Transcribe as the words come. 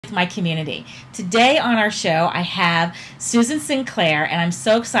with my community. Today on our show, I have Susan Sinclair, and I'm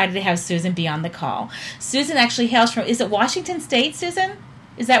so excited to have Susan be on the call. Susan actually hails from, is it Washington State, Susan?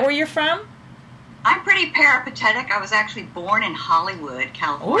 Is that where you're from? I'm pretty peripatetic. I was actually born in Hollywood,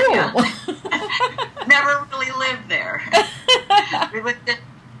 California. Never really lived there.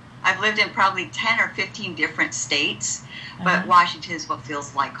 I've lived in probably 10 or 15 different states, but Washington is what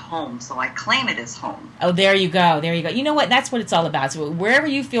feels like home, so I claim it as home. Oh, there you go. There you go. You know what? That's what it's all about. So wherever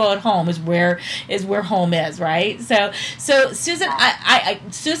you feel at home is where home is, right? So Susan,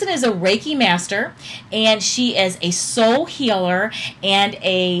 Susan is a Reiki master, and she is a soul healer and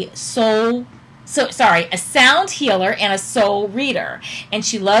a sound healer and a soul reader. And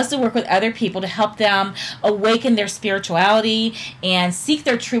she loves to work with other people to help them awaken their spirituality and seek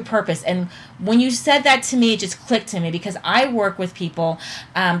their true purpose. And when you said that to me, it just clicked to me, because I work with people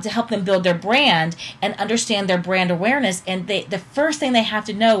to help them build their brand and understand their brand awareness. And the first thing they have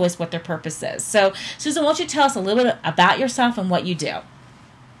to know is what their purpose is. So, Susan, why don't you tell us a little bit about yourself and what you do?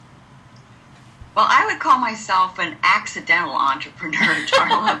 Well, I would call myself an accidental entrepreneur,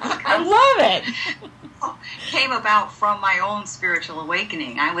 Darla. I love it. Came about from my own spiritual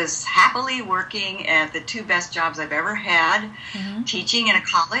awakening. I was happily working at the two best jobs I've ever had, teaching in a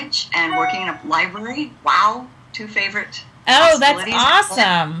college and working in a library. Wow, two favorite that's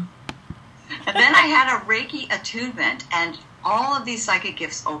awesome. And then I had a Reiki attunement, and all of these psychic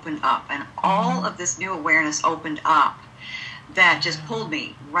gifts opened up, and all of this new awareness opened up that just pulled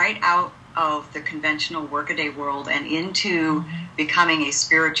me right out of the conventional workaday world and into becoming a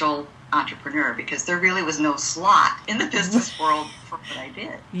spiritual entrepreneur, because there really was no slot in the business world for what I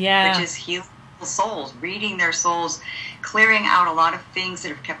did. Yeah. Which is healing souls, reading their souls, clearing out a lot of things that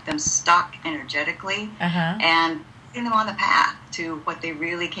have kept them stuck energetically, and putting them on the path to what they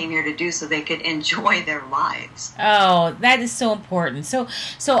really came here to do so they could enjoy their lives. Oh, that is so important. So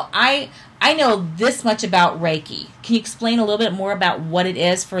I know this much about Reiki. Can you explain a little bit more about what it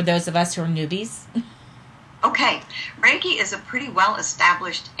is for those of us who are newbies? Okay. Reiki is a pretty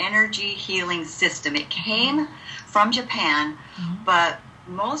well-established energy healing system. It came from Japan, but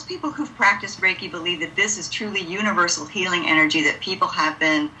most people who've practiced Reiki believe that this is truly universal healing energy that people have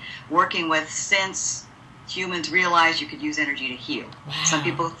been working with since humans realized you could use energy to heal. Wow. Some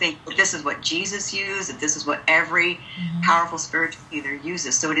people think that this is what Jesus used, that this is what every powerful spiritual healer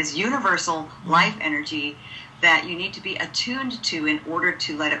uses. So it is universal life energy that you need to be attuned to in order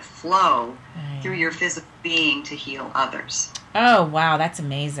to let it flow through your physical being to heal others. Oh, wow, that's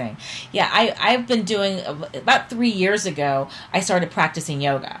amazing. Yeah, I've been doing, about 3 years ago, I started practicing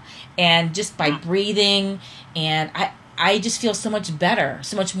yoga. And just by breathing, and I just feel so much better,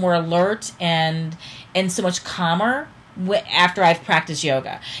 so much more alert, and so much calmer after I've practiced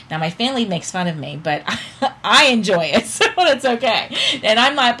yoga. Now, my family makes fun of me, but I enjoy it, so that's okay. And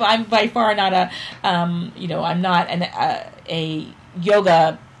I'm by far not I'm not a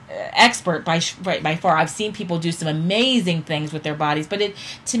yoga expert by far. I've seen people do some amazing things with their bodies, but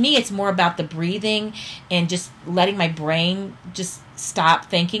to me, it's more about the breathing and just letting my brain just stop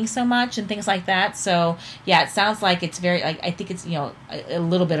thinking so much and things like that. So yeah, it sounds like it's very, I think it's, a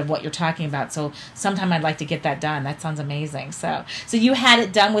little bit of what you're talking about. So sometime I'd like to get that done. That sounds amazing. So you had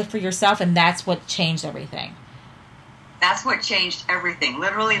it done for yourself, and that's what changed everything. That's what changed everything.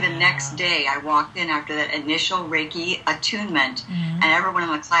 Literally the next day, I walked in after that initial Reiki attunement, and everyone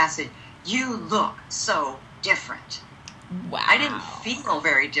in the class said, "You look so different." Wow. I didn't feel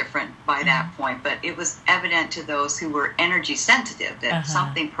very different by that point, but it was evident to those who were energy sensitive that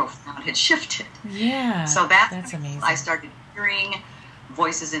something profound had shifted. Yeah, so that's amazing. I started hearing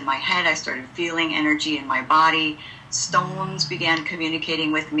voices in my head. I started feeling energy in my body. Stones began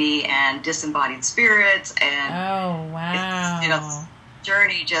communicating with me, and disembodied spirits, and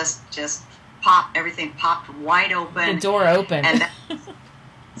journey just popped. Everything popped wide open. The door opened, and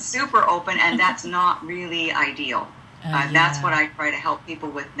super open, and that's not really ideal. That's what I try to help people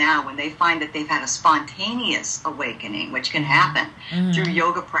with now when they find that they've had a spontaneous awakening, which can happen through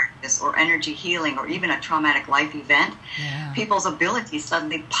yoga practice or energy healing or even a traumatic life event. Yeah. People's abilities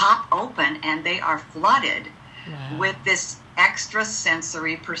suddenly pop open, and they are flooded with this extra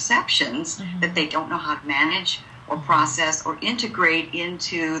sensory perceptions that they don't know how to manage or process or integrate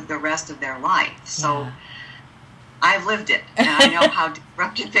into the rest of their life. So I've lived it, and I know how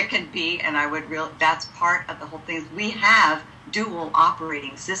disruptive it can be, and that's part of the whole thing. We have dual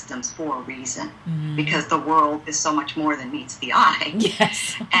operating systems for a reason, because the world is so much more than meets the eye.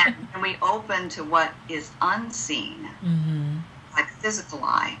 Yes. And when we open to what is unseen, like the physical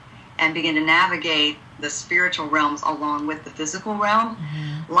eye, and begin to navigate the spiritual realms along with the physical realm,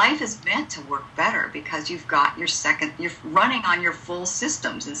 life is meant to work better because you've got you're running on your full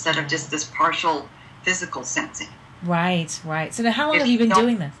systems instead of just this partial physical sensing. Right. So now how long have you been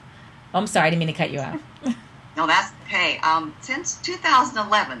doing this? Oh, I'm sorry, I didn't mean to cut you off. No, that's okay. Since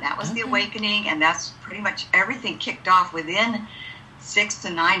 2011, that was the awakening, and that's pretty much everything kicked off within 6 to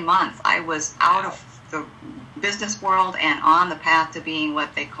 9 months. I was out of the business world and on the path to being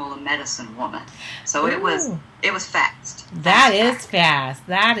what they call a medicine woman. So it was fast. That is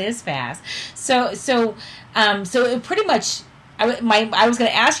fast. So it pretty much. I was going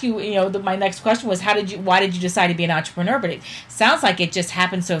to ask you. My next question was why did you decide to be an entrepreneur? But it sounds like it just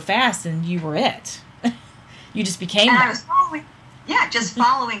happened so fast, and you were it. You just became. And I was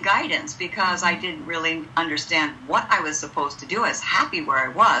following guidance because I didn't really understand what I was supposed to do. I was happy where I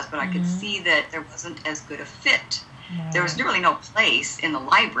was, but I could see that there wasn't as good a fit. Right. There was really no place in the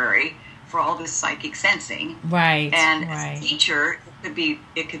library for all this psychic sensing. Right. And as a teacher,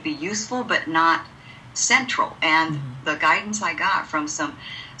 it could be useful, but not central. And the guidance I got from some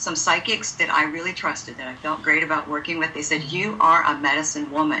psychics that I really trusted, that I felt great about working with, they said, you are a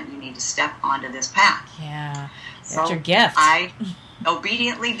medicine woman. You need to step onto this path. Yeah. That's your gift. I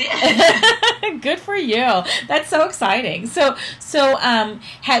obediently did. Good for you. That's so exciting. So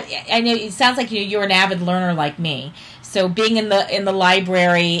I know it sounds like you're an avid learner like me. So being in the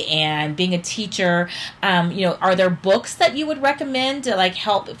library and being a teacher, are there books that you would recommend to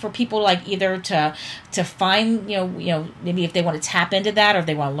help for people either to find maybe if they want to tap into that or if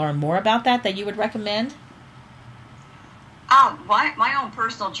they want to learn more about that you would recommend? My own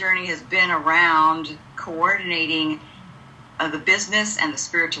personal journey has been around coordinating the business and the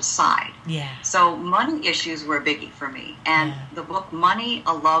spiritual side. Yeah. So money issues were a biggie for me, and the book Money,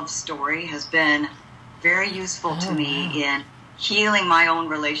 A Love Story has been very useful to me in healing my own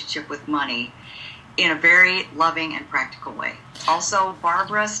relationship with money in a very loving and practical way. Also,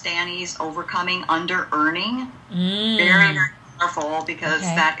 Barbara Stanny's Overcoming Under-Earning, very, very powerful because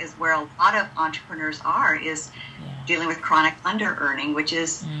that is where a lot of entrepreneurs is dealing with chronic under-earning, which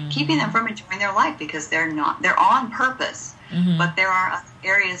is keeping them from enjoying their life because they're on purpose, but there are other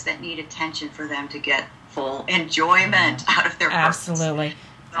areas that need attention for them to get full enjoyment out of their purpose. Absolutely.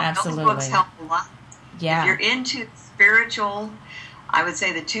 Those books help a lot. Yeah. If you're into spiritual, I would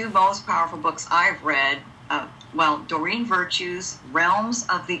say the two most powerful books I've read, Doreen Virtue's Realms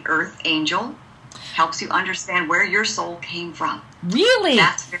of the Earth Angel helps you understand where your soul came from. Really?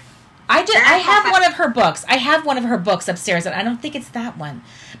 That's I have one of her books. I have one of her books upstairs, and I don't think it's that one.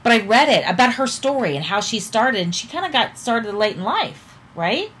 But I read it about her story and how she started, and she kind of got started late in life,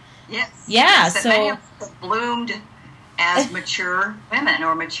 right? Yes. Yeah, so many of us bloomed as mature women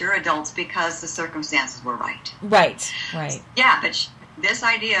or mature adults because the circumstances were right. Right. Yeah, but this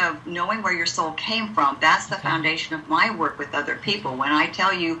idea of knowing where your soul came from, that's the foundation of my work with other people. When I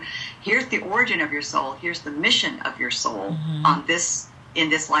tell you, here's the origin of your soul, here's the mission of your soul in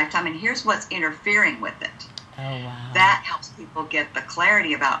this lifetime, and here's what's interfering with it. Oh, wow. That helps people get the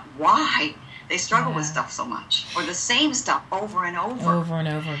clarity about why they struggle with stuff so much, or the same stuff over and over. Over and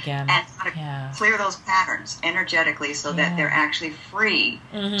over again. And how to clear those patterns energetically so that they're actually free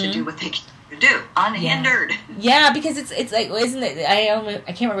to do what they can to do, unhindered. Yeah, because it's like, isn't it?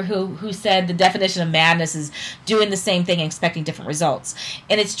 I can't remember who said the definition of madness is doing the same thing and expecting different results,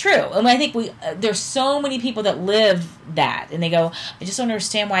 and it's true. And I think there's so many people that live that, and they go, I just don't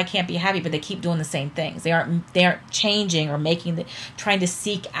understand why I can't be happy, but they keep doing the same things. They aren't changing or trying to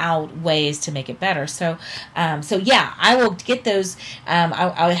seek out ways to make it better. So yeah, I will get those.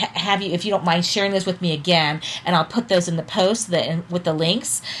 I'll have you, if you don't mind sharing those with me again, and I'll put those in the post with the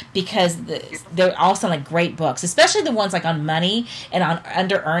links, because they all sound like great books, especially the ones on money and on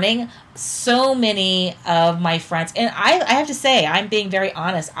under-earning. So many of my friends, and I have to say, I'm being very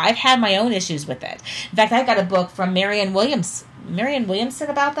honest, I've had my own issues with it. In fact, I've got a book from Marianne Williamson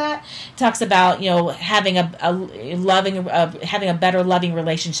about that. It talks about having having a better loving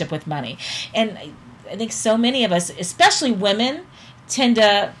relationship with money, and I think so many of us, especially women, tend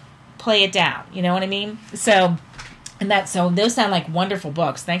to play it down. You know what I mean? So those sound like wonderful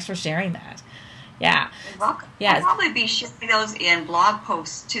books. Thanks for sharing that. Yeah. You're welcome. Yeah. I'll probably be sharing those in blog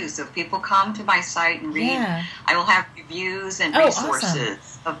posts too. So if people come to my site and read, I will have reviews and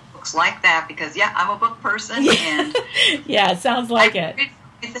resources of books like that, because I'm a book person and it sounds like it.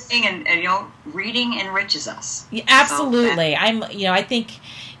 Everything and reading enriches us. Yeah, absolutely. So I think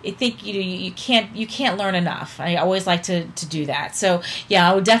you can't learn enough. I always like to do that. So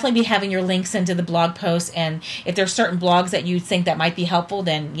I would definitely be having your links into the blog post, and if there's certain blogs that you think that might be helpful,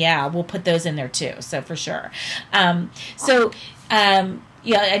 then we'll put those in there too. So for sure.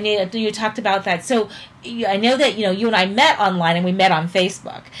 Yeah, I mean, you talked about that. So I know that, you and I met online and we met on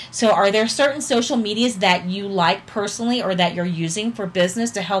Facebook. So are there certain social medias that you like personally or that you're using for business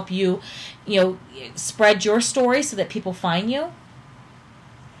to help you, spread your story so that people find you?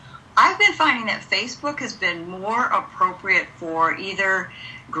 I've been finding that Facebook has been more appropriate for either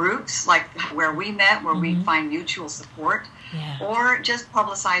groups like where we met, where we find mutual support, or just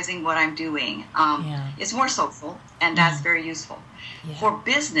publicizing what I'm doing. It's more social, and that's very useful. Yeah. For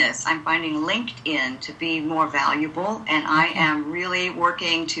business, I'm finding LinkedIn to be more valuable, and I am really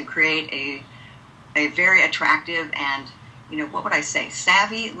working to create a very attractive and, what would I say,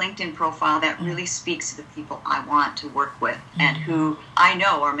 savvy LinkedIn profile that really speaks to the people I want to work with and who I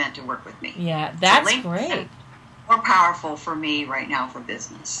know are meant to work with me. Yeah, that's so great. More powerful for me right now for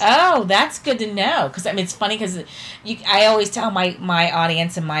business. Oh, that's good to know. Because I mean, it's funny because I always tell my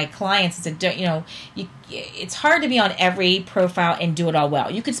audience and my clients that it's hard to be on every profile and do it all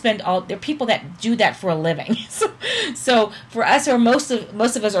well. You could spend there are people that do that for a living. So for us, or most of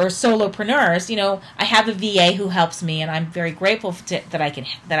us are solopreneurs. I have a VA who helps me, and I'm very grateful that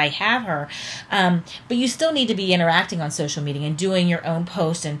I have her. But you still need to be interacting on social media and doing your own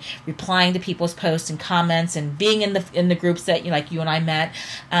posts and replying to people's posts and comments and being in the groups that you and I met.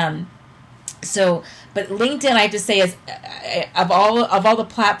 But LinkedIn, I have to say, is of all the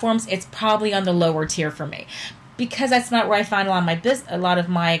platforms, it's probably on the lower tier for me, because that's not where I find a lot of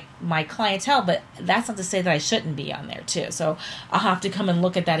my clientele. But that's not to say that I shouldn't be on there too. So I'll have to come and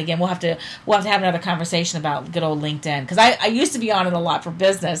look at that again. We'll have to have another conversation about good old LinkedIn, because I used to be on it a lot for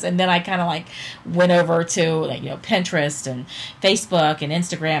business, and then I kind of went over to Pinterest and Facebook and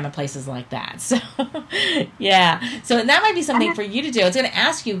Instagram and places like that. So yeah, so that might be something for you to do. I was going to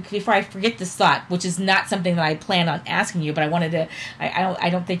ask you before I forget this thought, which is not something that I planned on asking you, but I wanted to. I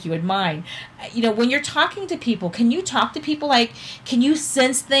don't think you would mind. When you're talking to people, can you talk to people can you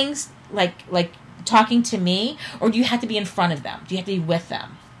sense things like talking to me, or do you have to be in front of them? Do you have to be with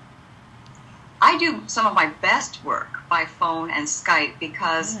them? I do some of my best work by phone and Skype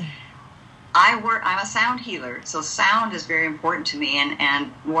because I'm a sound healer, so sound is very important to me,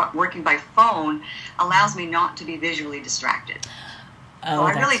 and working by phone allows me not to be visually distracted. So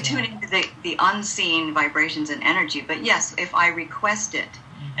I really tune into the unseen vibrations and energy. But yes, if I request it,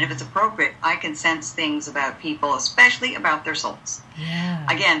 and if it's appropriate, I can sense things about people, especially about their souls. Yeah.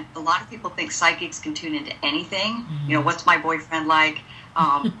 Again, a lot of people think psychics can tune into anything. What's my boyfriend like?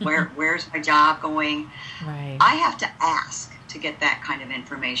 Where's my job going? Right. I have to ask to get that kind of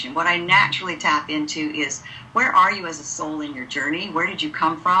information. What I naturally tap into is, where are you as a soul in your journey? Where did you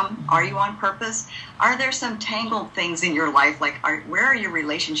come from? Are you on purpose? Are there some tangled things in your life? Where are your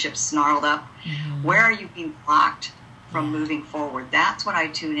relationships snarled up? Where are you being blocked from moving forward? That's what I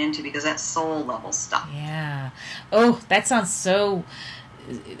tune into, because that's soul level stuff. Yeah. Oh, that sounds so...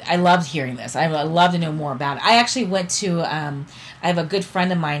 I loved hearing this. I love to know more about it. I actually went to... I have a good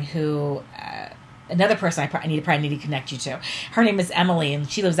friend of mine who... another person I probably need to connect you to. Her name is Emily,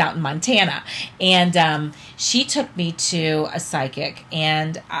 and she lives out in Montana. And she took me to a psychic,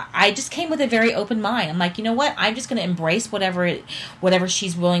 and I just came with a very open mind. I'm like, you know what? I'm just going to embrace whatever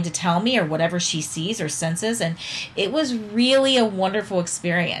she's willing to tell me, or whatever she sees or senses. And it was really a wonderful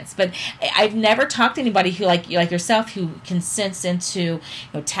experience. But I've never talked to anybody who like yourself, who can sense into,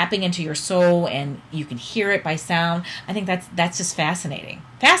 tapping into your soul, and you can hear it by sound. I think that's just fascinating.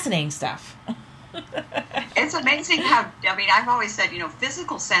 Fascinating stuff. It's amazing how, I've always said,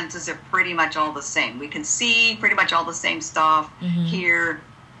 physical senses are pretty much all the same. We can see pretty much all the same stuff, hear.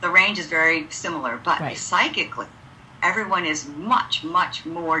 The range is very similar, but psychically, everyone is much, much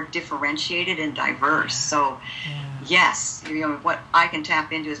more differentiated and diverse. So, yes, what I can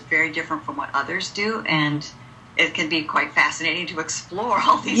tap into is very different from what others do, and it can be quite fascinating to explore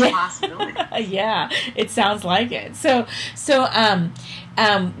all these possibilities. Yeah, it sounds like it. So,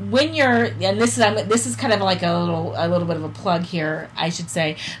 when you're, and this is kind of like a little bit of a plug here, I should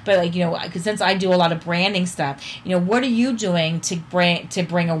say, but because since I do a lot of branding stuff, what are you doing to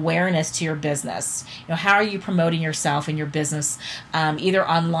bring awareness to your business? How are you promoting yourself and your business, either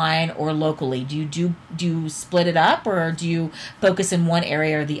online or locally? Do you split it up, or do you focus in one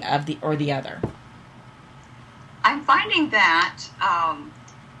area or the other? I'm finding that I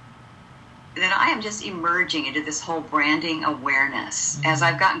am just emerging into this whole branding awareness. As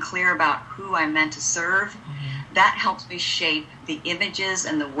I've gotten clear about who I'm meant to serve, that helps me shape the images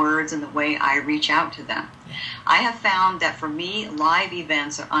and the words and the way I reach out to them. I have found that for me, live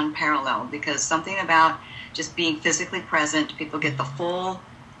events are unparalleled, because something about just being physically present, people get the full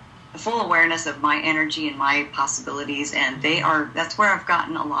awareness of my energy and my possibilities, and that's where I've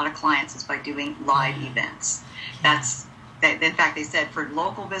gotten a lot of clients, is by doing live events. That's In fact, they said for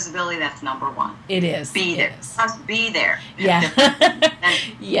local visibility, that's number one. It is. Be there. Just be there. Yeah.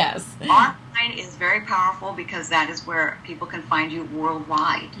 Yes. Online is very powerful because that is where people can find you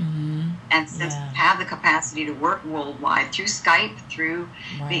worldwide. Mm-hmm. And since you have the capacity to work worldwide through Skype, through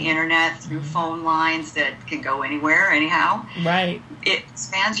the internet, through phone lines that can go anywhere, anyhow, it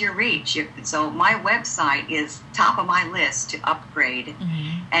expands your reach. So my website is top of my list to upgrade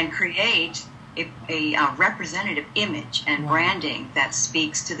and create a representative image and branding that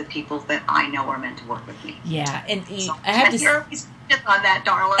speaks to the people that I know are meant to work with me. Yeah, and so I have to on that,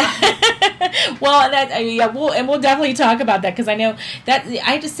 Darla. Well, we'll definitely talk about that because I know that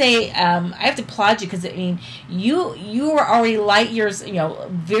I have to say I have to applaud you because I mean you are already light years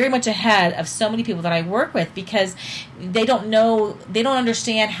very much ahead of so many people that I work with because they don't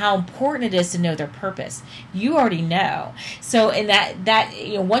understand how important it is to know their purpose. You already know, so in that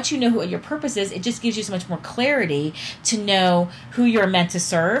once you know what your purpose is, it just gives you so much more clarity to know who you're meant to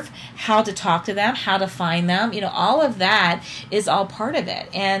serve, how to talk to them, how to find them. All of that is all part of it,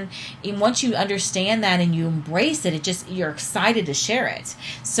 and once you understand that and you embrace it, you're excited to share it.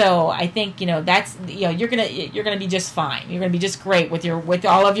 So I think that's you're gonna be just fine. You're gonna be just great with your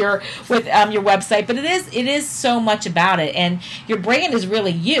website. But it is so much about it, and your brand is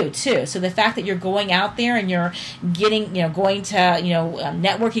really you too. So the fact that you're going out there and you're getting going to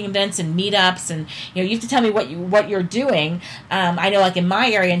networking events and meetups, and you have to tell me what you're doing. I know, like in my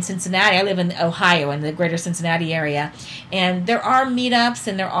area in Cincinnati, I live in Ohio in the greater Cincinnati area, and there are meetups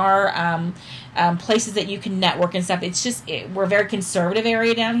and there are places that you can network and stuff. It's just we're a very conservative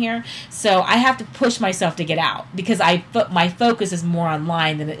area down here, so I have to push myself to get out because my focus is more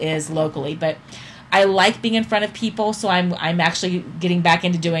online than it is locally. But I like being in front of people, so I'm actually getting back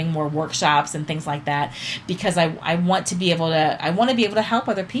into doing more workshops and things like that because I want to be able to help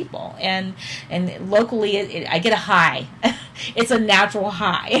other people, and locally I get a high. It's a natural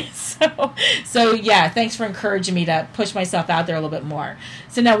high. So yeah, thanks for encouraging me to push myself out there a little bit more.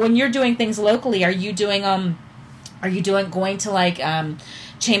 So now when you're doing things locally, are you going to like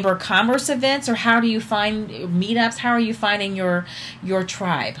Chamber of Commerce events, or how do you find meetups? How are you finding your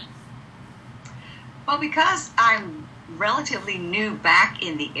tribe? Well, because I'm relatively new back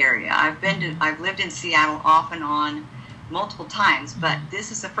in the area, I've lived in Seattle off and on multiple times, but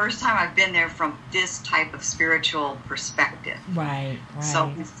this is the first time I've been there from this type of spiritual perspective. Right. So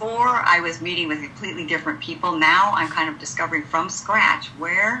before I was meeting with completely different people. Now I'm kind of discovering from scratch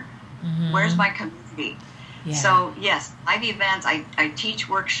where's my community. Yeah. So yes, live events. I teach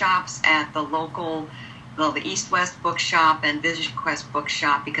workshops at the local. Well, the East West Bookshop and Vision Quest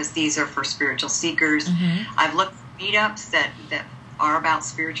Bookshop, because these are for spiritual seekers. I've looked at meetups that are about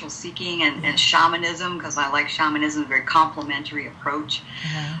spiritual seeking and shamanism, because I like shamanism, a very complementary approach.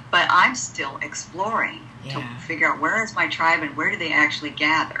 But I'm still exploring to figure out where is my tribe and where do they actually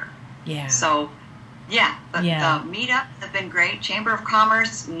gather. So the meetups have been great. Chamber of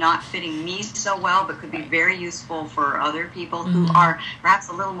Commerce, not fitting me so well, but could be very useful for other people who are perhaps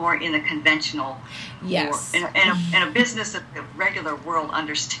a little more in the conventional, in a business that the regular world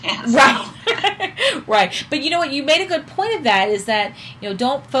understands. Right. But you know what? You made a good point of that, is that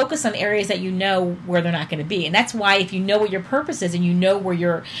don't focus on areas that where they're not going to be, and that's why if you know what your purpose is and you know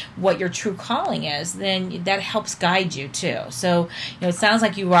what your true calling is, then that helps guide you too. So it sounds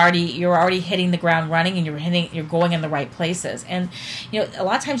like you're already hitting the ground running, and you're going in the right places. And a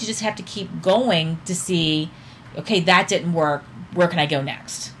lot of times you just have to keep going to see, okay, that didn't work, where can I go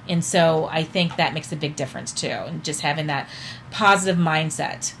next? And so I think that makes a big difference too, and just having that positive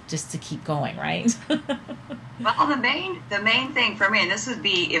mindset just to keep going, right? Well, the main thing for me, and this would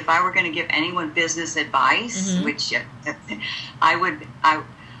be if I were going to give anyone business advice, which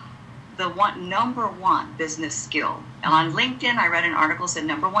number one business skill. On LinkedIn, I read an article that said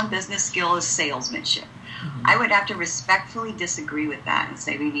number one business skill is salesmanship. I would have to respectfully disagree with that and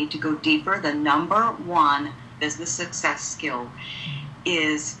say we need to go deeper. The number one business success skill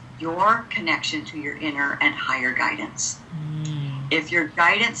is your connection to your inner and higher guidance. If your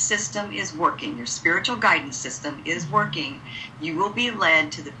guidance system is working, your spiritual guidance system is working, you will be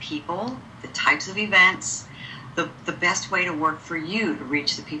led to the people, the types of events, the best way to work for you to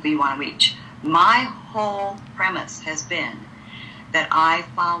reach the people you want to reach. My whole premise has been that I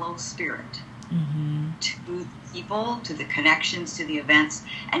follow spirit to the people, to the connections, to the events.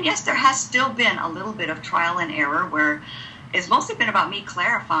 And yes, there has still been a little bit of trial and error where it's mostly been about me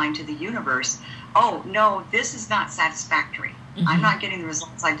clarifying to the universe, oh, no, this is not satisfactory. I'm not getting the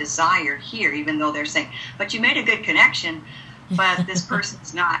results I desire here, even though they're saying, but you made a good connection, but this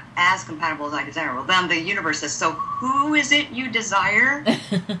person's not as compatible as I desire. Well, then the universe says, so who is it you desire?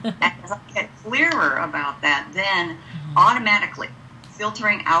 And as I get clearer about that, then automatically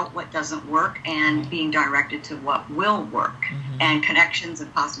filtering out what doesn't work and being directed to what will work, and connections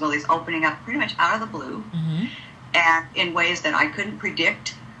and possibilities opening up pretty much out of the blue, and in ways that I couldn't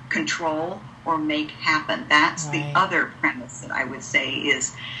predict, control, or make happen. That's the other premise that I would say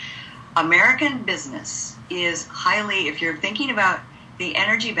is American business is highly, if you're thinking about the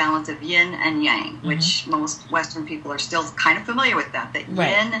energy balance of yin and yang, which most Western people are still kind of familiar with that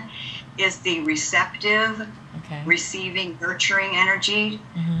yin is the receptive, receiving, nurturing energy,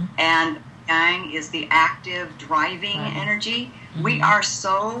 and yang is the active, driving energy. We are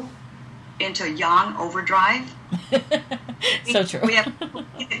so into yang overdrive. So true. We have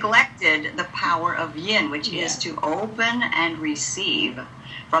neglected the power of yin, which is to open and receive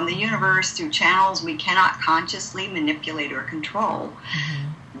from the universe through channels we cannot consciously manipulate or control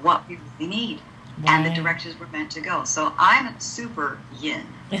what we really need and the directions we're meant to go. So I'm super yin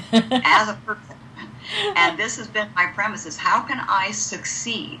as a person. And this has been my premise is how can I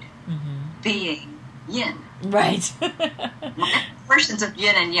succeed being yin? Right. My versions of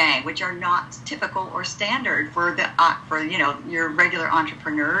yin and yang, which are not typical or standard for the your regular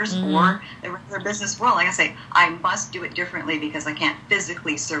entrepreneurs or the regular business world. Like I say, I must do it differently because I can't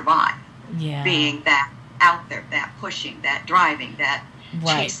physically survive being that out there, that pushing, that driving, that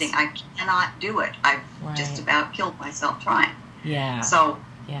chasing. I cannot do it. I've just about killed myself trying. Yeah. So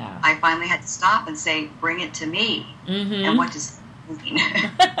I finally had to stop and say, bring it to me. And what does that mean?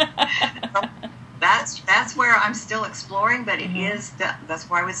 So that's where I'm still exploring, but it is that's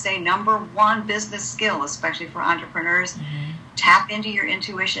where I would say number one business skill, especially for entrepreneurs, tap into your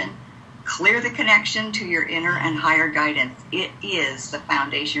intuition, clear the connection to your inner and higher guidance. It is the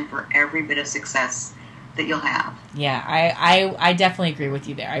foundation for every bit of success that you'll have. Yeah, I definitely agree with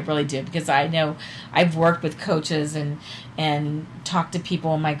you there. I really do, because I know I've worked with coaches and talked to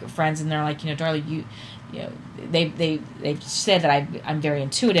people, my friends, and they're like, Darla, you know, they've said that I'm very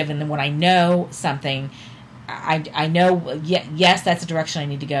intuitive, and then when I know something, I know yes, that's the direction I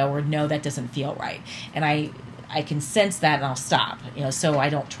need to go, or no, that doesn't feel right, and I can sense that, and I'll stop. So I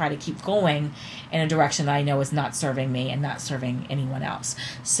don't try to keep going in a direction that I know is not serving me and not serving anyone else.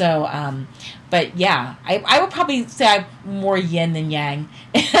 So, but yeah, I would probably say I'm more yin than yang,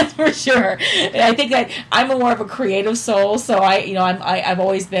 for sure. And I think that I'm more of a creative soul. So I've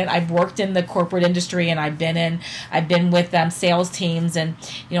always been. I've worked in the corporate industry, and I've been with sales teams, and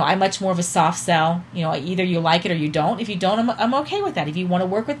I'm much more of a soft sell. Either you like it or you don't. If you don't, I'm okay with that. If you want to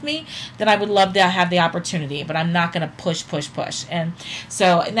work with me, then I would love to have the opportunity. But I'm not going to push. And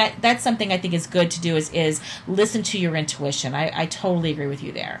so that's something I think is good to do is listen to your intuition. I totally agree with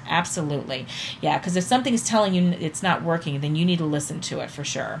you there. Absolutely. Yeah, because if something's telling you it's not working, then you need to listen to it for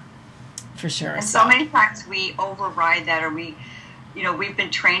sure. For sure. And so many times we override that, or we've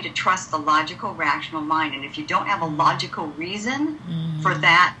been trained to trust the logical, rational mind. And if you don't have a logical reason for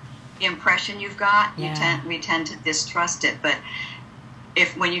that impression you've got, we tend to distrust it. But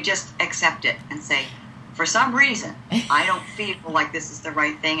when you just accept it and say, for some reason, I don't feel like this is the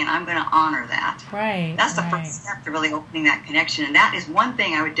right thing, and I'm going to honor that. Right. That's the first step to really opening that connection. And that is one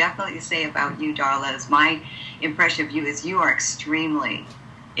thing I would definitely say about you, Darla, is my impression of you is you are extremely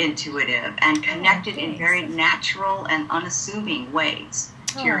intuitive and connected in very natural and unassuming ways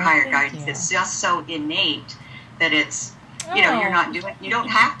to your higher guidance. It's just so innate that it's, you don't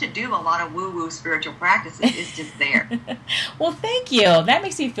have to do a lot of woo-woo spiritual practices. It's just there. Well, thank you. That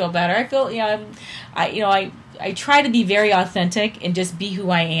makes me feel better. I feel, I try to be very authentic and just be who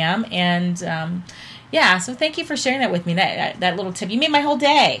I am. And, so thank you for sharing that with me, that little tip. You made my whole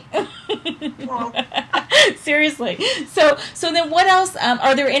day. Seriously. So then what else,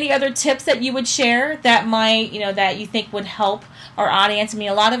 are there any other tips that you would share that that you think would help our audience? I mean,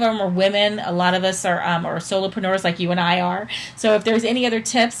 a lot of them are women. A lot of us are solopreneurs like you and I are. So if there's any other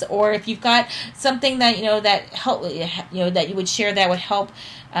tips, or if you've got something that, that help, that you would share that would help,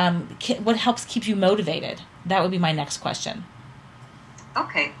 what helps keep you motivated? That would be my next question.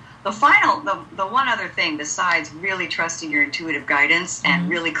 Okay. The one other thing besides really trusting your intuitive guidance and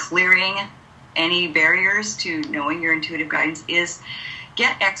really clearing any barriers to knowing your intuitive guidance is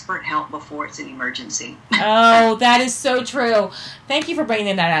get expert help before it's an emergency. Oh, that is so true. Thank you for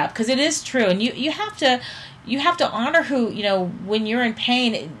bringing that up, because it is true. And you have to honor who, when you're in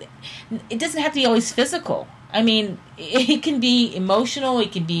pain, it doesn't have to be always physical. I mean, it can be emotional.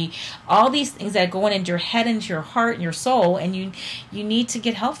 It can be all these things that go on into your head, into your heart, and your soul, and you need to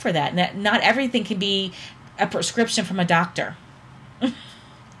get help for that. And that not everything can be a prescription from a doctor.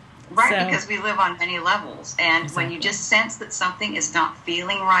 Right, because we live on many levels. And when you just sense that something is not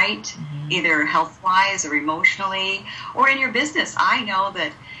feeling right, either health-wise or emotionally, or in your business, I know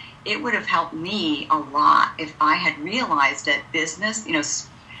that it would have helped me a lot if I had realized that business,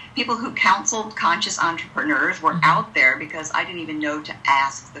 people who counseled conscious entrepreneurs were out there because I didn't even know to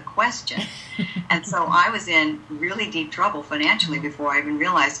ask the question. And so I was in really deep trouble financially before I even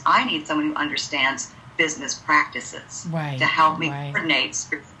realized I need someone who understands business practices to help me coordinate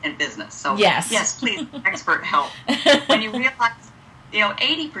spirit and business. So yes, please, expert help. When you realize,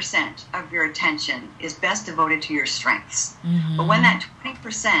 80% of your attention is best devoted to your strengths. But when that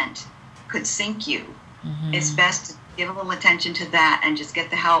 20% could sink you, it's best to give a little attention to that and just get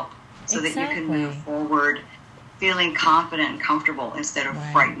the help so that you can move forward feeling confident and comfortable instead of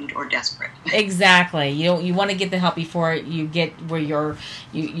frightened or desperate. Exactly. You want to get the help before you get where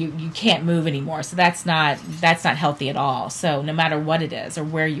you can't move anymore. So that's not healthy at all. So no matter what it is or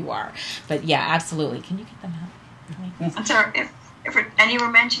where you are. But yeah, absolutely. Can you get them out? I'm sorry. And you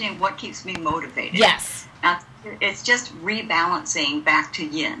were mentioning what keeps me motivated. Yes. Now, it's just rebalancing back to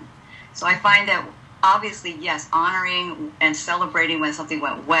yin. So I find that obviously, yes, honoring and celebrating when something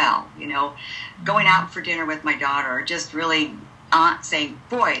went well, going out for dinner with my daughter, just really saying,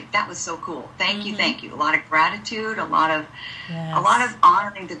 boy, that was so cool. Thank you, thank you. A lot of gratitude, a lot of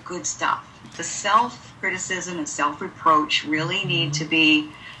honoring the good stuff. The self-criticism and self-reproach really need to be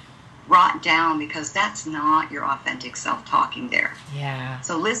brought down because that's not your authentic self talking there. Yeah.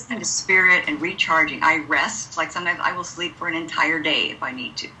 So listening to spirit and recharging. I rest, like sometimes I will sleep for an entire day if I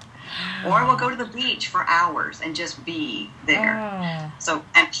need to. Or I will go to the beach for hours and just be there. So,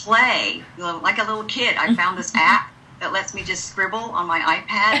 and play, like a little kid. I found this app that lets me just scribble on my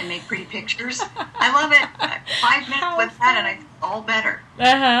iPad and make pretty pictures. I love it. 5 minutes with that and I feel all better.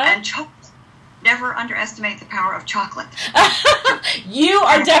 And chocolate. Never underestimate the power of chocolate. You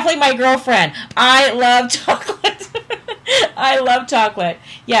are definitely my girlfriend. I love chocolate. I love chocolate.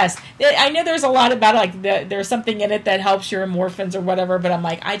 Yes. I know there's a lot about it, like there's something in it that helps your endorphins or whatever, but I'm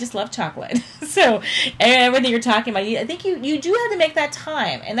like, I just love chocolate. So everything you're talking about, I think you do have to make that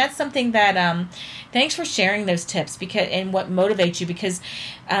time. And that's something that, thanks for sharing those tips and what motivates you, because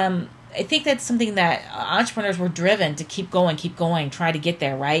I think that's something that entrepreneurs were driven to keep going, try to get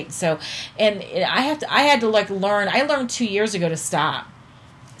there, right? So, and I had to learn. I learned 2 years ago to stop,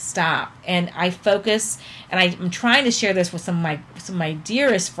 and I focus. And I'm trying to share this with some of my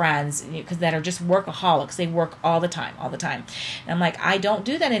dearest friends, because that are just workaholics. They work all the time. And I'm like, I don't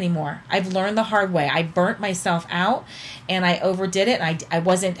do that anymore. I've learned the hard way. I burnt myself out, and I overdid it. And I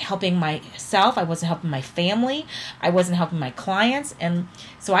wasn't helping myself. I wasn't helping my family. I wasn't helping my clients. And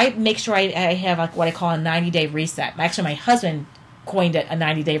so I make sure I have like what I call a 90-day reset. Actually, my husband coined it a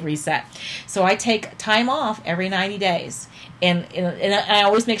 90-day reset. So I take time off every 90 days. And I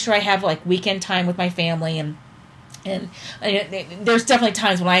always make sure I have like weekend time with my family, and there's definitely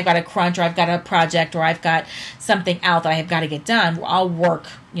times when I've got a crunch, or I've got a project, or I've got something out that I have got to get done. I'll work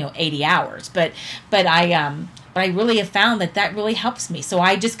 80 hours, but I really have found that really helps me. So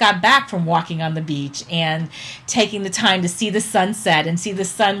I just got back from walking on the beach and taking the time to see the sunset and see the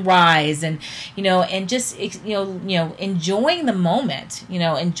sunrise, and and just enjoying the moment,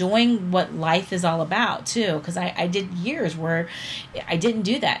 enjoying what life is all about too. Because I did years where I didn't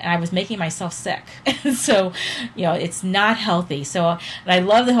do that, and I was making myself sick. So it's not healthy. So, and I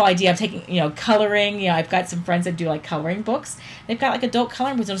love the whole idea of taking coloring. I've got some friends that do like coloring books. They've got like adult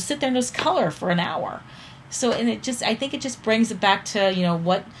coloring books. They'll sit there and just color for an hour. So, and I think it just brings it back to,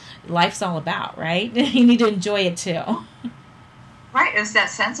 what life's all about, right? You need to enjoy it too. Right. It's that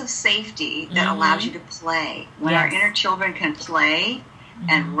sense of safety that allows you to play. When our inner children can play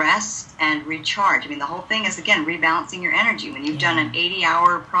and rest and recharge. I mean, the whole thing is, again, rebalancing your energy. When you've done an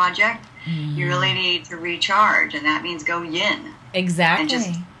 80-hour project, you really need to recharge. And that means go yin. Exactly. And just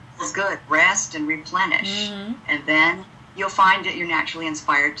feels good. Rest and replenish. And then you'll find that you're naturally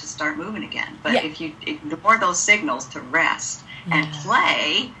inspired to start moving again. But if you ignore those signals to rest and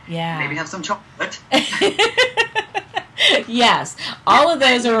play, maybe have some chocolate. Yes, all of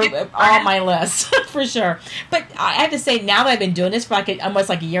those are on my list for sure. But I have to say, now that I've been doing this for almost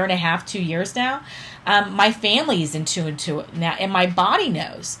like a year and a half, 2 years now, my family is in tune to it now, and my body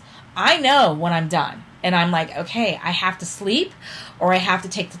knows. I know when I'm done. And I'm like, okay, I have to sleep, or I have to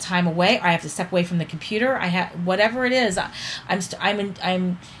take the time away, or I have to step away from the computer. I have whatever it is.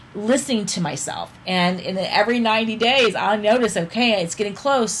 I'm listening to myself, and in every 90 days, I'll notice, okay, it's getting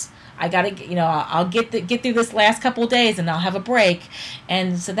close. I gotta, I'll get through this last couple of days, and I'll have a break,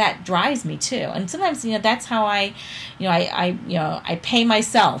 and so that drives me too. And sometimes, that's how I pay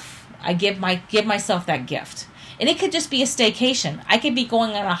myself. I give myself that gift. And it could just be a staycation. I could be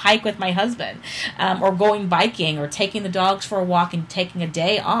going on a hike with my husband, or going biking, or taking the dogs for a walk and taking a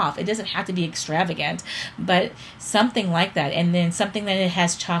day off. It doesn't have to be extravagant, but something like that. And then something that it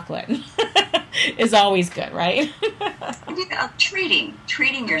has chocolate is always good, right?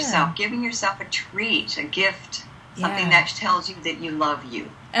 Treating yourself, giving yourself a treat, a gift, something that tells you that you love you.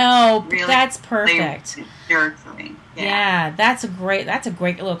 Oh, really, that's perfect. Nurturing. Yeah, that's a great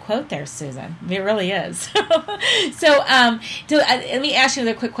little quote there, Susan. It really is. So, let me ask you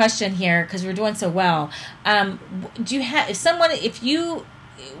another quick question here, because we're doing so well. Do you have,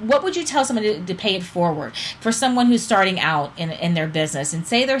 what would you tell someone to pay it forward for someone who's starting out in their business, and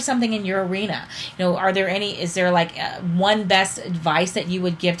say there's something in your arena? Is there like one best advice that you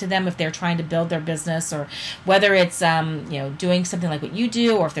would give to them if they're trying to build their business, or whether it's doing something like what you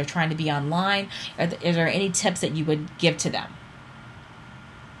do, or if they're trying to be online? Is there any tips that you would give to them?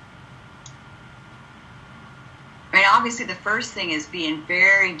 I mean, obviously the first thing is be in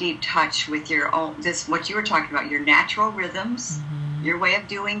very deep touch with your own, what you were talking about, your natural rhythms, your way of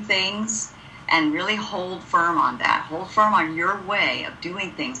doing things, and really hold firm on that. Hold firm on your way of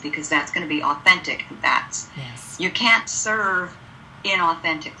doing things, because that's going to be authentic. You can't serve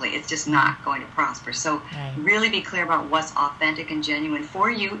inauthentically. It's just not going to prosper. So really be clear about what's authentic and genuine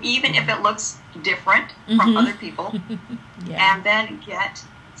for you, even if it looks different from other people. And then get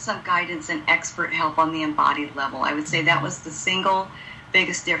some guidance and expert help on the embodied level. I would say that was the single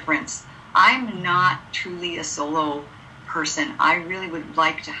biggest difference. I'm not truly a solo person. I really would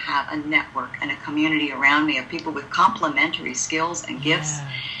like to have a network and a community around me of people with complementary skills and gifts,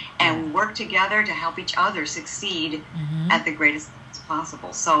 and work together to help each other succeed at the greatest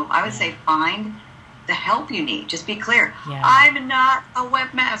possible. So I would say find the help you need. Just be clear. I'm not a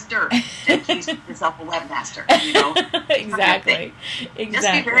webmaster. And please make yourself a webmaster. Exactly.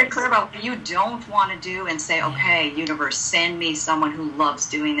 Just be very clear about what you don't want to do, and say, okay, universe, send me someone who loves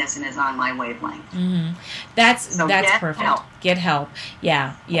doing this and is on my wavelength. That's perfect. Get help.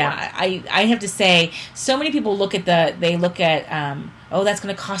 Yeah. I have to say, so many people look at oh, that's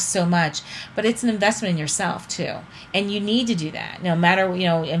going to cost so much, but it's an investment in yourself too, and you need to do that, no matter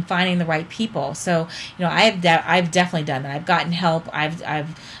in finding the right people. So I've definitely done that. I've gotten help.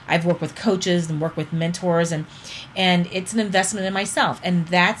 I've worked with coaches and worked with mentors, and it's an investment in myself, and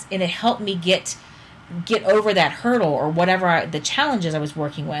it helped me get over that hurdle, or whatever the challenges I was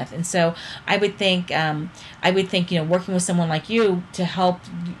working with. And so I would think working with someone like you to help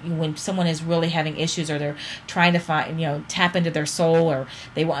when someone is really having issues, or they're trying to find, tap into their soul, or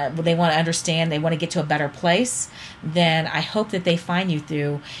they want to understand, they want to get to a better place, then I hope that they find you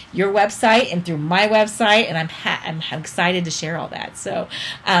through your website and through my website, and I'm excited to share all that. So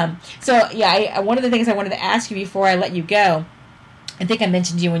one of the things I wanted to ask you before I let you go, I think I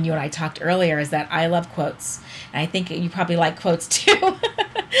mentioned to you when you and I talked earlier, is that I love quotes. And I think you probably like quotes too.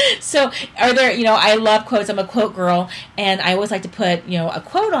 So are there, I love quotes. I'm a quote girl. And I always like to put, a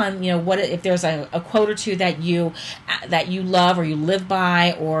quote on, what if there's a quote or two that you love, or you live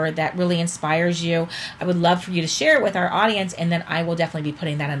by, or that really inspires you. I would love for you to share it with our audience. And then I will definitely be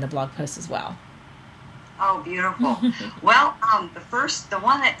putting that in the blog post as well. Oh, beautiful. Well, the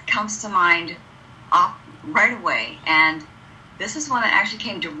one that comes to mind right away, and this is one that actually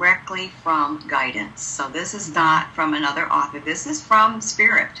came directly from guidance. So this is not from another author. This is from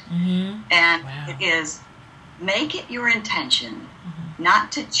Spirit. And it is, make it your intention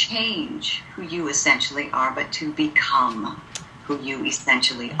not to change who you essentially are, but to become who you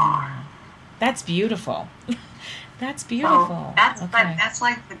essentially are. That's beautiful. That's beautiful. So that's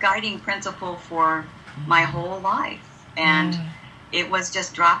like the guiding principle for my whole life. And it was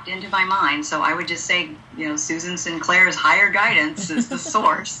just dropped into my mind. So I would just say, Susan Sinclair's higher guidance is the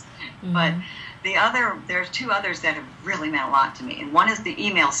source. But there's two others that have really meant a lot to me. And one is the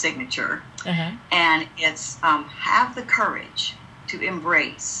email signature. And it's, have the courage to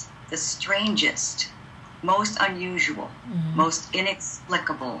embrace the strangest, most unusual, most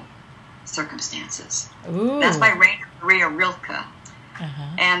inexplicable circumstances. That's by Rainer Maria Rilke.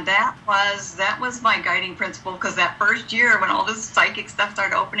 And that was my guiding principle, because that first year when all this psychic stuff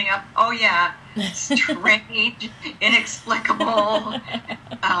started opening up, strange, inexplicable,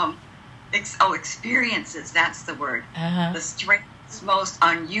 experiences, that's the word. The strangest, most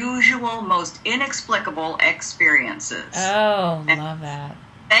unusual, most inexplicable experiences. Oh, love that.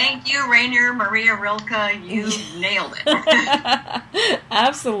 Thank you, Rainer Maria Rilke. You nailed it.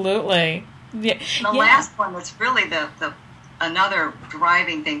 Absolutely. The last one that's really another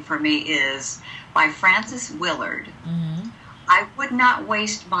driving thing for me is by Frances Willard. I would not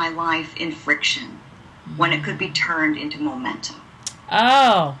waste my life in friction when it could be turned into momentum.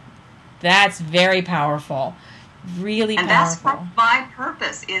 Oh, that's very powerful. Really and powerful. And that's my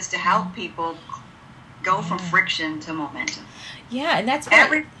purpose, is to help people go from friction to momentum. Yeah, and that's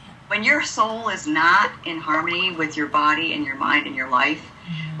when your soul is not in harmony with your body and your mind and your life,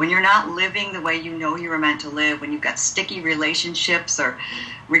 when you're not living the way you know you were meant to live, when you've got sticky relationships or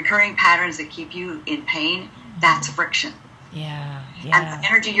recurring patterns that keep you in pain, that's friction. Yeah. And the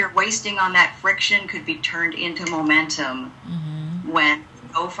energy you're wasting on that friction could be turned into momentum when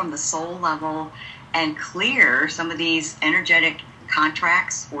you go from the soul level and clear some of these energetic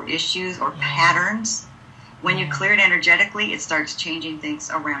contracts or issues or patterns. When you clear it energetically, it starts changing things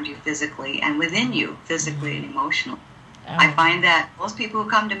around you physically and within you, physically and emotionally. I find that most people who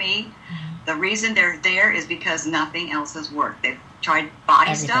come to me, the reason they're there is because nothing else has worked. They've tried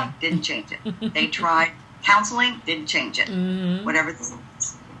body stuff, didn't change it. They tried counseling, didn't change it. Whatever this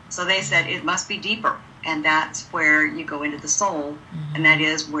is. So they said it must be deeper. And that's where you go into the soul. And that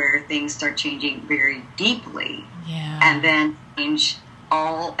is where things start changing very deeply. Yeah. And then change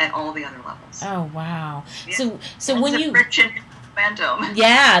at all the other levels. Oh, wow. Yeah. So when you... friction momentum.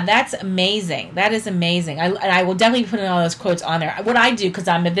 Yeah, that's amazing. That is amazing. I will definitely be putting all those quotes on there. What I do, because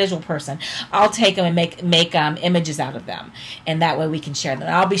I'm a visual person, I'll take them and make images out of them, and that way we can share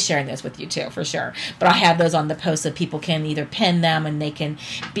them. I'll be sharing those with you too, for sure. But I'll have those on the post so people can either pin them and they can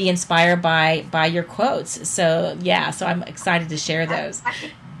be inspired by your quotes. So yeah, so I'm excited to share those.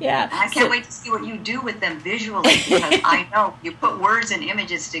 Yeah, I can't wait to see what you do with them visually, because I know you put words and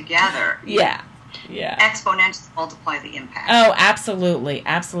images together. Yeah. Exponentially multiply the impact. Oh, absolutely,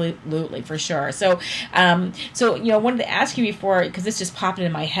 for sure. So, I wanted to ask you before, because this just popped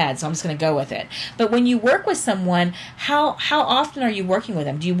into my head, so I'm just going to go with it. But when you work with someone, how often are you working with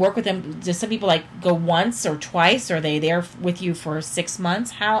them? Do you work with them? Do some people go once or twice? Or are they there with you for 6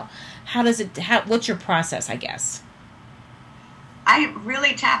 months? What's your process, I guess? I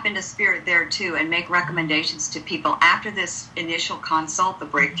really tap into spirit there too and make recommendations to people after this initial consult, the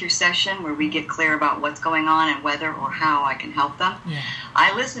breakthrough session, where we get clear about what's going on and whether or how I can help them. Yeah.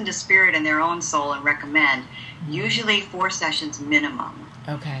 I listen to spirit and their own soul and recommend usually 4 sessions minimum.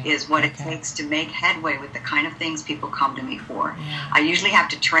 Is what it takes to make headway with the kind of things people come to me for. Yeah. I usually have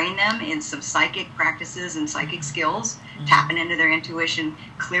to train them in some psychic practices and psychic skills, tapping into their intuition,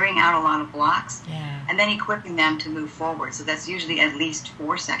 clearing out a lot of blocks, and then equipping them to move forward. So that's usually at least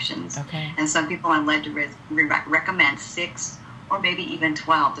 4 sessions. And some people I'm led to recommend 6 or maybe even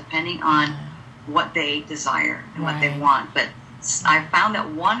 12, depending on what they desire and what they want. But I've found that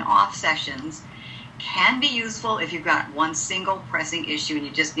one-off sessions can be useful if you've got one single pressing issue and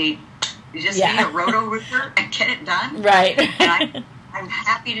you just need a roto-rooter and get it done. Right. And I'm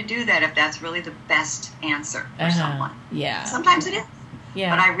happy to do that if that's really the best answer for someone. Yeah. Sometimes it is.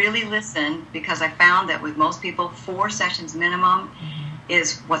 Yeah. But I really listen, because I found that with most people, 4 sessions minimum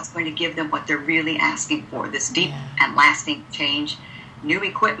is what's going to give them what they're really asking for, this deep and lasting change, new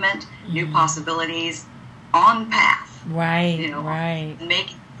equipment, new possibilities, on path. Right,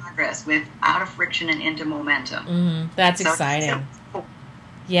 making progress without a friction and into momentum. That's exciting.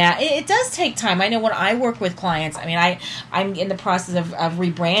 Yeah, it does take time. I know when I work with clients, I'm in the process of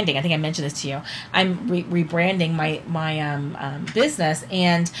rebranding. I think I mentioned this to you. I'm rebranding my business,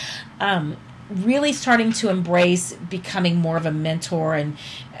 and really starting to embrace becoming more of a mentor and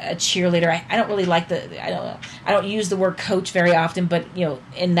a cheerleader. I don't really like I don't use the word coach very often, but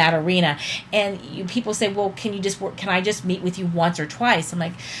in that arena. And people say, well, can I just meet with you once or twice? I'm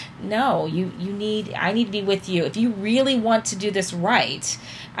like, no, I need to be with you. If you really want to do this right,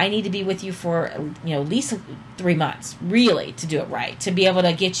 I need to be with you for at least 3 months, really, to do it right, to be able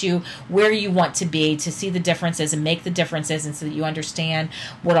to get you where you want to be, to see the differences and make the differences, and so that you understand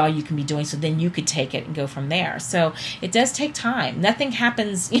what all you can be doing, so then you could take it and go from there. So it does take time. Nothing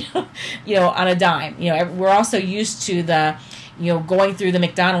happens on a dime. We're also used to the going through the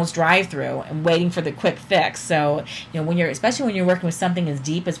McDonald's drive-through and waiting for the quick fix. So, especially when you're working with something as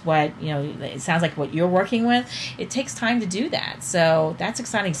deep as what, it sounds like what you're working with, it takes time to do that. So that's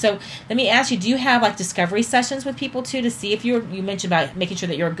exciting. So let me ask you, do you have discovery sessions with people too, to see if you mentioned about making sure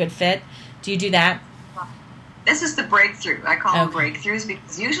that you're a good fit? Do you do that? This is the breakthrough. I call them breakthroughs,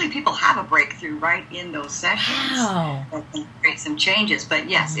 because usually people have a breakthrough right in those sessions. Wow. That can create some changes. But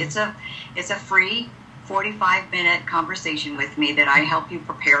yes, it's a free 45-minute conversation with me that I help you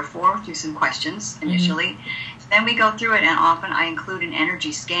prepare for through some questions initially. Then we go through it, and often I include an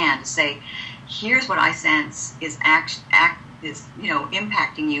energy scan to say, here's what I sense is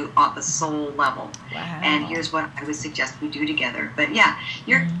impacting you on the soul level. Wow. And here's what I would suggest we do together. But yeah,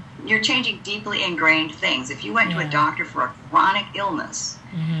 you're changing deeply ingrained things. If you went to a doctor for a chronic illness,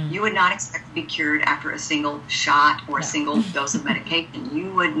 you would not expect to be cured after a single shot or a single dose of medication.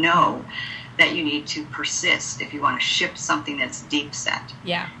 You would know that you need to persist if you want to shift something that's deep set.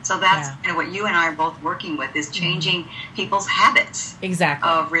 Yeah. So that's kind of what you and I are both working with, is changing people's habits. Exactly.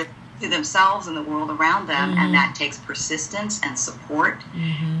 Of to themselves and the world around them, and that takes persistence and support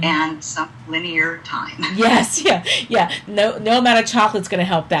and some linear time. Yes, yeah. No amount of chocolate's going to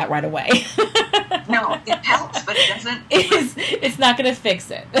help that right away. No, it helps, but it doesn't. It's not going to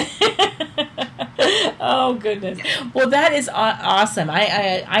fix it. Oh goodness! Well, that is awesome.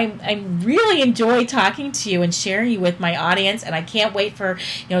 I really enjoy talking to you and sharing you with my audience, and I can't wait for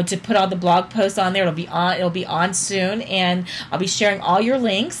to put all the blog posts on there. It'll be on soon, and I'll be sharing all your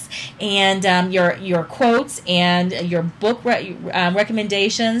links and your quotes and your book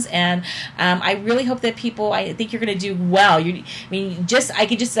recommendations. And I really hope that people. I think you're going to do well. You just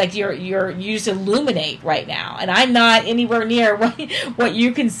illuminate right now, and I'm not anywhere near what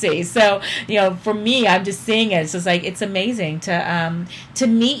you can see. So for me, I'm just seeing it. So it's amazing to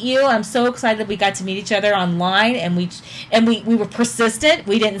meet you. I'm so excited that we got to meet each other online, and we were persistent.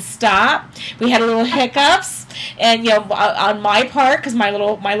 We didn't stop. We had a little hiccups, and on my part, because my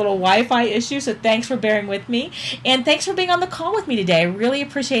little Wi-Fi issue. So thanks for bearing with me, and thanks for being on the call with me today. I really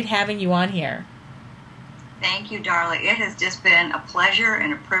appreciate having you on here. Thank you, Darla. It has just been a pleasure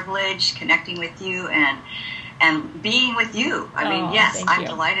and a privilege connecting with you and being with you. I mean, yes, I'm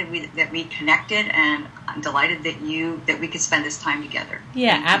delighted that we connected, and I'm delighted that we could spend this time together.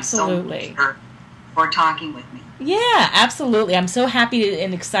 Yeah, Thank absolutely. You so much for talking with me. Yeah, absolutely. I'm so happy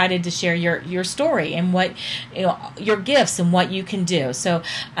and excited to share your story and what your gifts and what you can do. So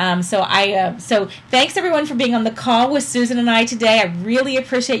thanks everyone for being on the call with Susan and I today. I really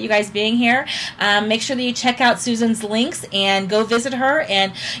appreciate you guys being here. Make sure that you check out Susan's links and go visit her.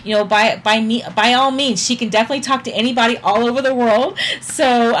 And by all means, she can definitely talk to anybody all over the world.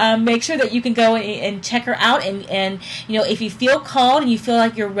 So make sure that you can go and check her out. And if you feel called and you feel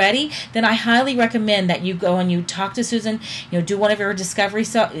like you're ready, then I highly recommend that you go and you talk to Susan, do one of your discovery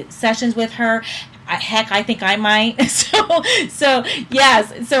sessions with her. Heck, I think I might. So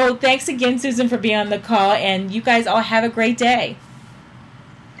yes. So thanks again, Susan, for being on the call, and you guys all have a great day.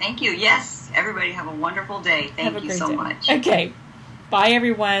 Thank you. Yes, everybody have a wonderful day. Thank you so much. Okay. Bye,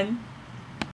 everyone.